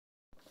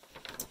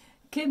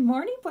Good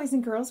morning, boys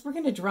and girls. We're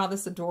going to draw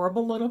this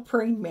adorable little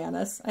praying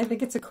mantis. I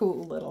think it's a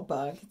cool little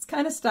bug. It's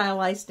kind of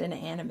stylized and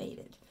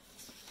animated.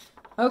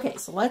 Okay,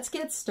 so let's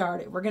get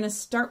started. We're going to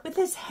start with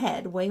his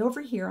head way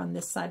over here on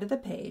this side of the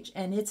page,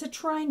 and it's a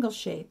triangle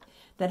shape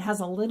that has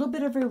a little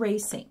bit of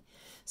erasing.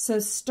 So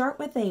start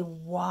with a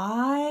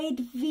wide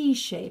V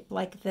shape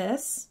like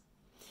this.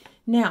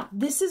 Now,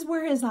 this is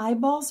where his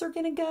eyeballs are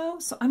going to go,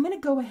 so I'm going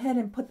to go ahead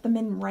and put them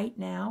in right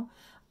now.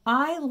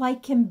 I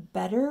like him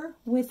better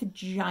with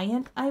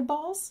giant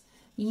eyeballs.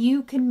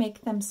 You can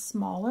make them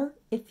smaller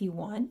if you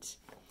want.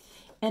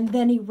 And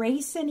then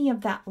erase any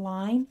of that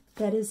line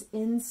that is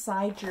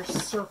inside your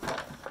circle.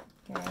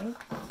 Okay,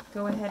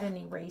 go ahead and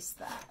erase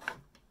that.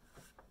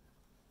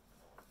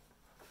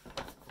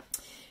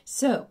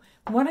 So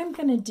what I'm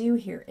going to do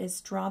here is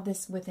draw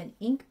this with an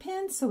ink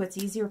pen so it's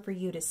easier for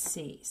you to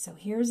see. So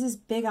here's his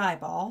big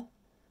eyeball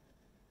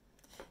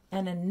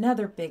and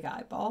another big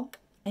eyeball,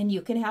 and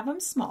you can have them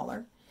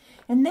smaller.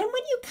 And then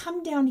when you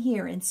come down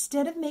here,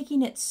 instead of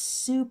making it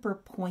super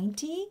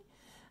pointy,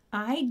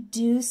 I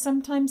do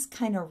sometimes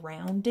kind of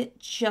round it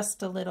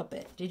just a little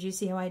bit. Did you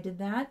see how I did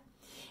that?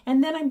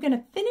 And then I'm going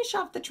to finish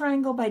off the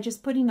triangle by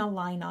just putting a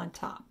line on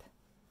top.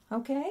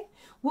 Okay?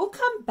 We'll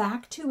come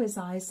back to his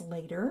eyes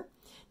later.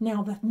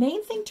 Now, the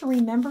main thing to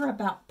remember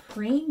about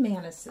praying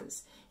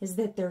mantises is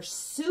that they're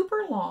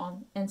super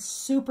long and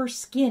super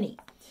skinny.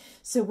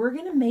 So we're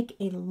going to make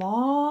a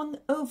long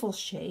oval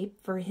shape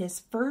for his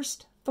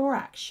first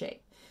thorax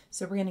shape.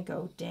 So we're going to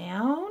go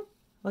down,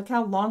 look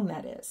how long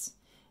that is,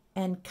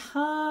 and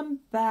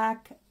come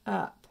back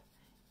up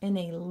in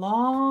a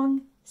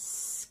long,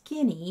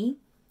 skinny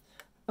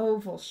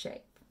oval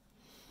shape.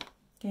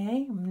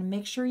 Okay, I'm going to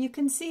make sure you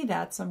can see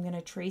that, so I'm going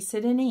to trace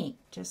it in ink,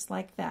 just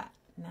like that.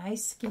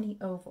 Nice, skinny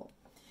oval.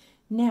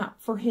 Now,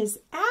 for his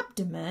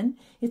abdomen,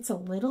 it's a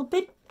little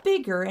bit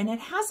bigger, and it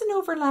has an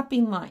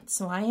overlapping line,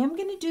 so I am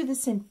going to do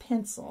this in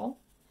pencil.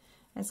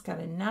 It's got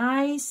a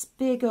nice,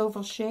 big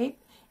oval shape.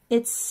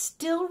 It's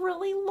still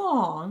really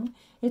long.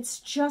 It's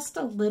just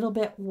a little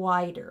bit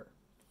wider.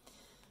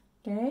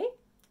 Okay,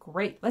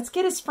 great. Let's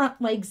get his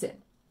front legs in.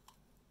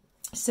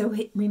 So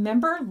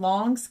remember,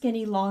 long,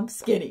 skinny,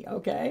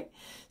 okay?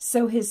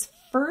 So his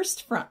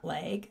first front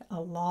leg,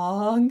 a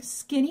long,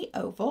 skinny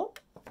oval.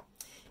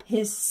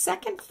 His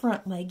second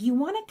front leg, you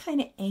want to kind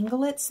of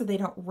angle it so they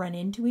don't run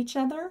into each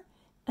other.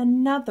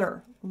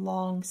 Another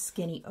long,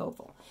 skinny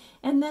oval.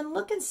 And then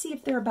look and see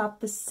if they're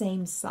about the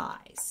same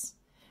size.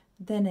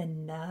 Then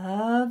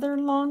another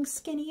long,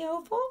 skinny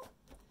oval.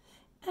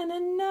 And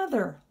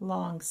another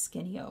long,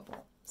 skinny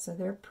oval. So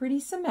they're pretty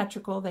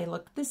symmetrical. They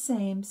look the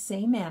same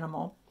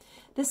animal.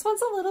 This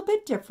one's a little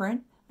bit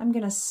different. I'm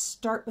going to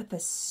start with a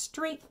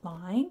straight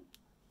line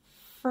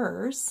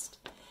first,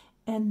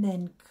 and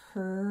then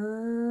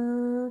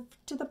curve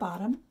to the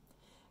bottom,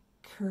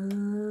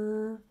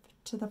 curve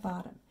to the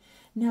bottom.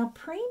 Now,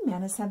 praying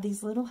mantis have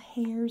these little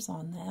hairs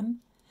on them.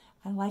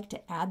 I like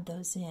to add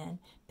those in.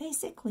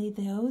 Basically,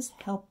 those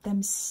help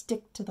them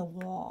stick to the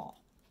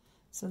wall.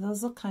 So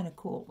those look kind of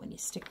cool when you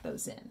stick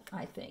those in,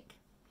 I think.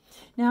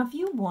 Now, if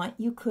you want,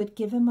 you could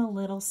give him a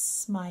little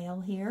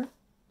smile here.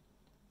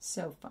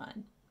 So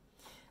fun.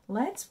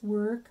 Let's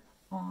work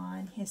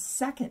on his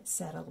second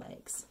set of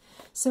legs.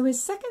 So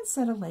his second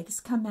set of legs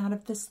come out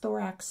of this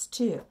thorax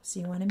too. So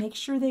you want to make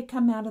sure they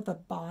come out of the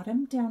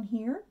bottom down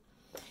here.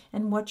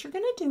 And what you're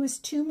going to do is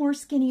 2 more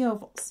skinny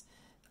ovals,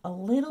 a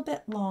little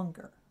bit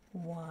longer.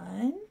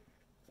 1,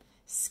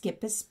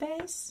 skip a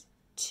space,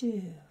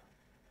 2.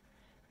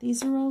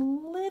 These are a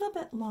little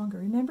bit longer.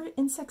 Remember,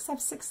 insects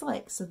have 6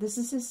 legs, so this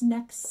is his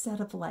next set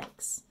of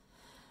legs.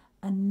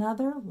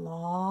 Another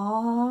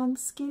long,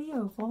 skinny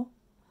oval,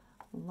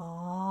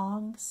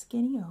 long,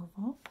 skinny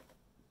oval.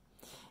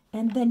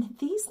 And then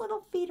these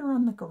little feet are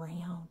on the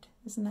ground.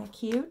 Isn't that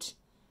cute?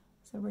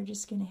 So we're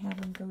just going to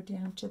have them go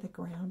down to the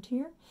ground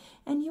here.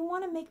 And you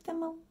want to make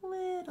them a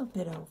little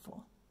bit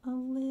oval, a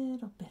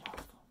little bit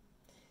oval.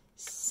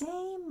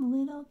 Same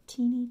little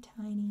teeny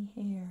tiny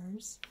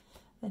hairs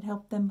that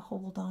help them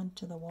hold on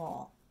to the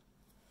wall.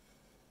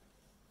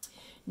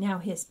 Now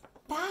his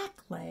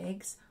back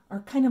legs are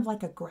kind of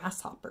like a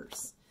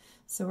grasshopper's.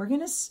 So we're going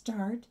to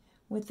start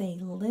with a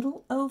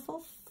little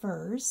oval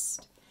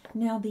first.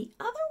 Now the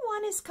other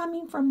one is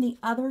coming from the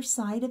other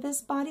side of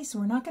his body, so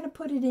we're not going to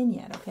put it in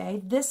yet,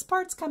 okay? This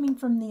part's coming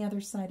from the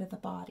other side of the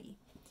body.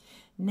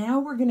 Now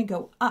we're going to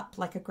go up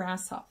like a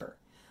grasshopper.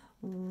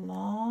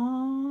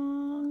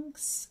 Long,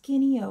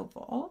 skinny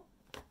oval.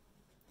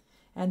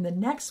 And the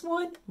next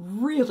one,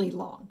 really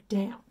long,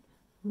 down.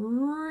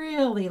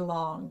 Really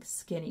long,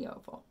 skinny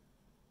oval.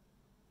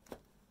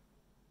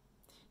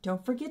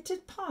 Don't forget to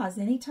pause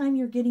anytime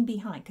you're getting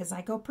behind, because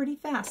I go pretty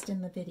fast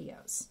in the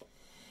videos.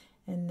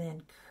 And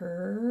then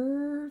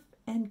curve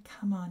and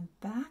come on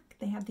back.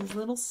 They have these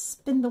little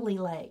spindly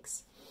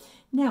legs.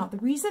 Now, the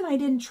reason I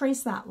didn't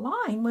trace that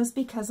line was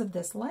because of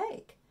this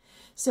leg.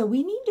 So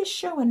we need to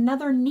show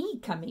another knee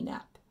coming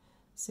up.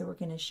 So we're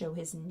going to show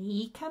his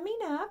knee coming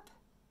up.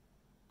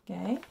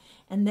 Okay,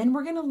 and then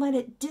we're going to let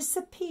it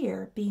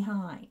disappear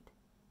behind.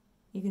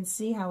 You can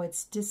see how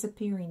it's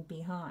disappearing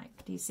behind.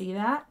 Do you see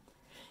that?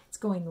 It's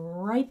going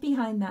right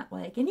behind that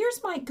leg. And yours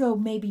might go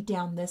maybe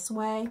down this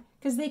way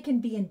because they can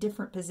be in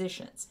different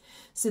positions.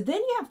 So then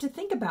you have to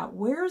think about,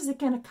 where is it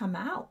going to come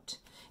out?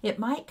 It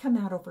might come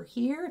out over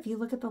here. If you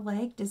look at the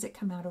leg, does it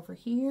come out over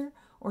here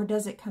or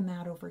does it come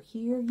out over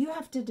here? You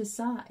have to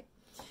decide,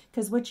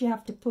 because what you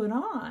have to put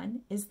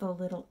on is the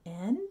little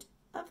end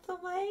of the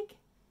leg.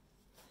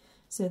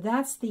 So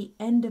that's the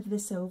end of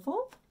this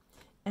oval,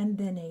 and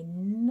then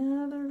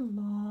another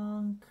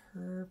long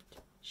curved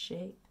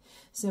shape.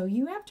 So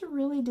you have to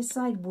really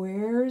decide,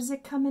 where is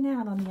it coming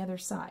out on the other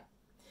side.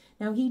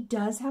 Now he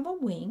does have a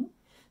wing,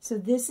 so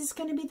this is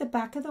going to be the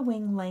back of the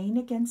wing laying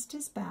against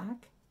his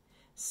back,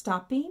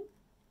 stopping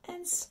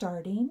and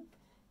starting,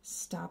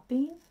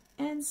 stopping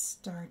and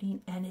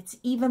starting, and it's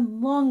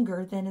even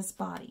longer than his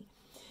body.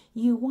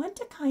 You want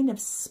to kind of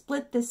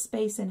split this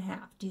space in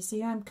half. Do you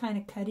see how I'm kind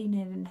of cutting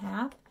it in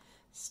half?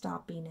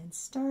 Stopping and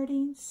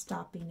starting,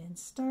 stopping and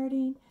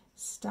starting,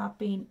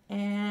 stopping,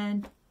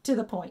 and to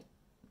the point.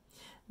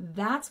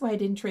 That's why I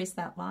didn't trace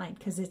that line,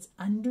 because it's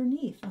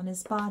underneath on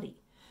his body.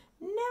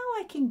 Now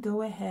I can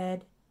go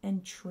ahead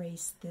and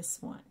trace this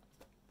one.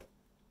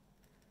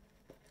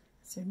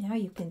 So now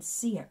you can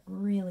see it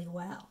really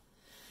well.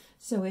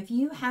 So if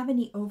you have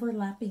any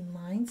overlapping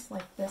lines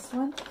like this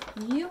one,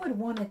 you would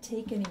want to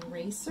take an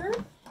eraser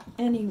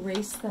and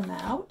erase them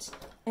out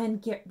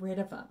and get rid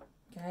of them.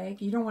 Okay,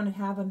 you don't want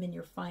to have them in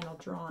your final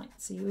drawing.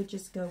 So you would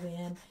just go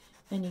in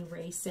and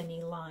erase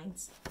any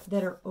lines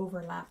that are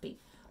overlapping.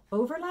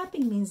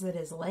 Overlapping means that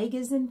his leg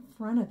is in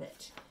front of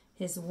it.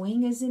 His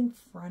wing is in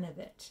front of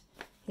it.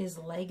 His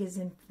leg is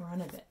in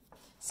front of it.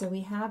 So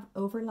we have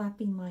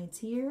overlapping lines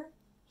here,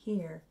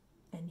 here,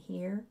 and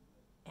here,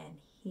 and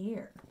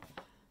here.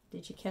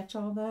 Did you catch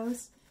all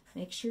those?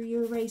 Make sure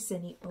you erase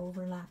any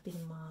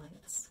overlapping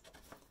lines.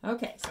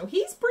 Okay, so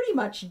he's pretty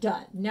much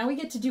done. Now we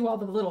get to do all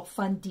the little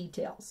fun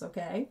details,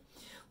 okay?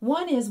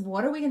 One is,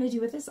 what are we going to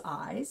do with his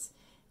eyes?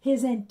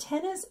 His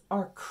antennas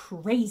are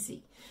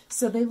crazy.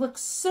 So they look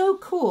so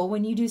cool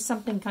when you do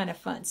something kind of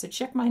fun. So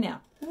check mine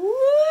out.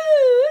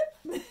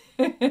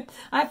 I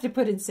have to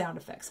put in sound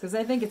effects because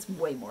I think it's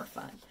way more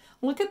fun.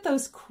 Look at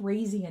those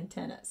crazy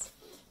antennas.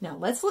 Now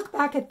let's look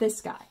back at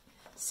this guy.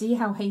 See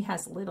how he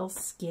has little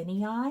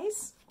skinny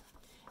eyes?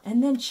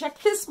 And then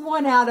check this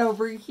one out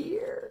over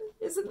here.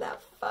 Isn't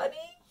that funny?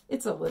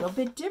 It's a little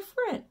bit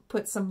different.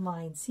 Put some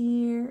lines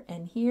here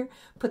and here.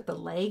 Put the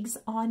legs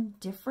on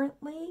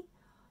differently.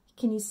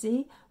 Can you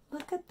see?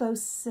 Look at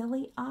those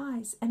silly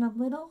eyes and a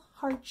little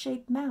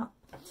heart-shaped mouth.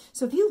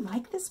 So if you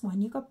like this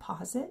one, you could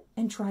pause it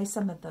and try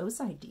some of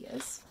those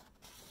ideas.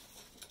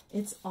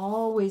 It's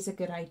always a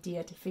good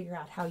idea to figure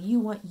out how you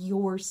want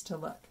yours to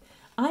look.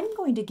 I'm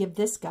going to give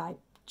this guy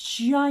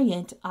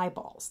giant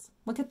eyeballs.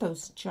 Look at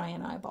those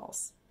giant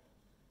eyeballs.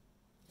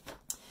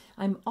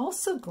 I'm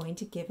also going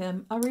to give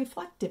him a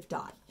reflective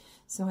dot.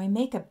 So I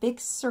make a big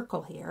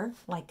circle here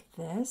like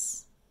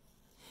this.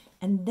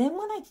 And then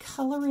when I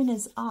color in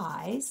his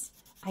eyes,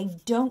 I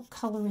don't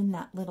color in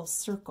that little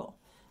circle.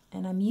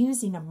 And I'm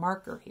using a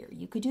marker here.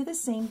 You could do the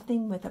same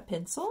thing with a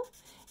pencil,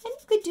 and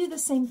you could do the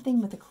same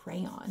thing with a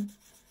crayon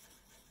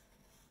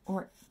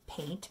or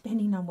paint,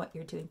 depending on what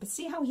you're doing. But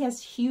see how he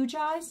has huge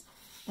eyes?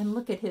 And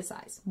look at his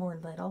eyes, more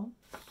little.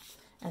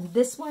 And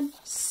this one,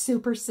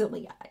 super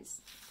silly eyes.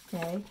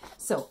 Okay,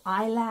 so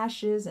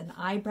eyelashes and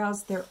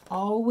eyebrows, they're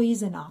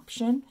always an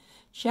option.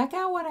 Check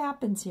out what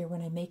happens here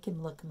when I make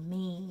him look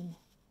mean.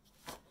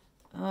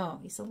 Oh,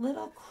 he's a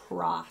little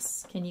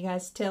cross. Can you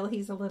guys tell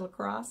he's a little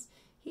cross?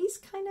 He's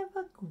kind of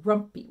a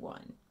grumpy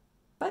one,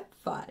 but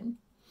fun.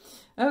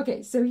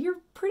 Okay, so you're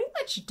pretty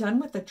much done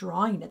with the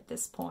drawing at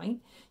this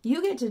point.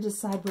 You get to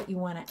decide what you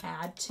want to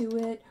add to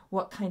it,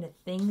 what kind of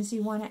things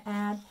you want to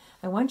add.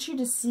 I want you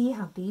to see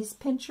how these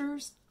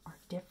pinchers are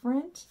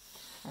different.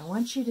 I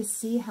want you to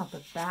see how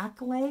the back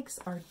legs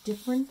are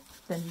different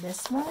than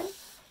this one.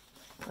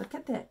 Look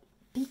at that.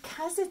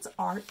 Because it's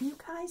art, you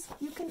guys,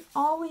 you can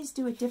always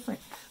do it different.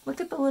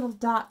 Look at the little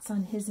dots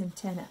on his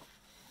antenna.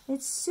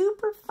 It's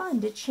super fun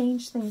to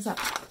change things up.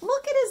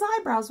 Look at his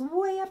eyebrows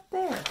way up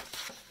there.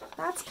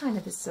 That's kind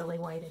of a silly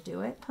way to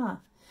do it, huh?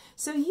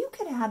 So you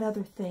could add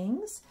other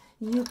things.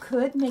 You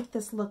could make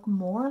this look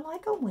more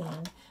like a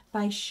wing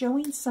by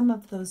showing some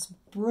of those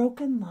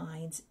broken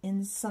lines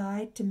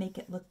inside to make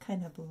it look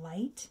kind of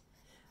light,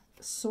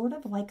 sort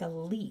of like a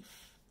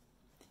leaf.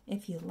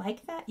 If you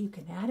like that, you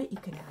can add it. You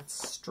can add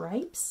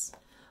stripes.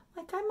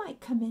 Like I might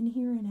come in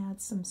here and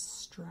add some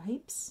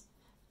stripes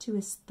to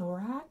his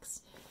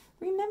thorax.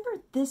 Remember,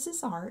 this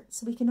is art,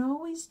 so we can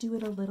always do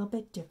it a little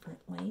bit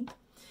differently.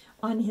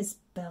 On his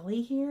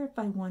belly here, if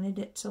I wanted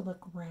it to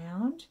look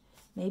round,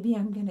 maybe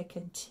I'm going to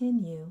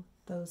continue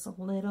those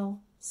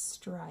little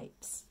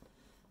stripes.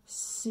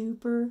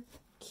 Super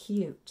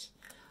cute.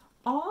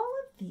 All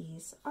of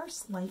these are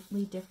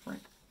slightly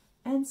different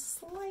and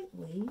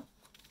slightly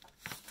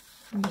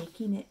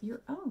making it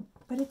your own,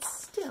 but it's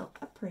still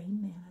a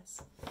praying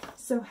mantis.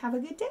 So have a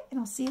good day, and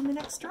I'll see you in the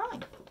next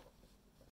drawing.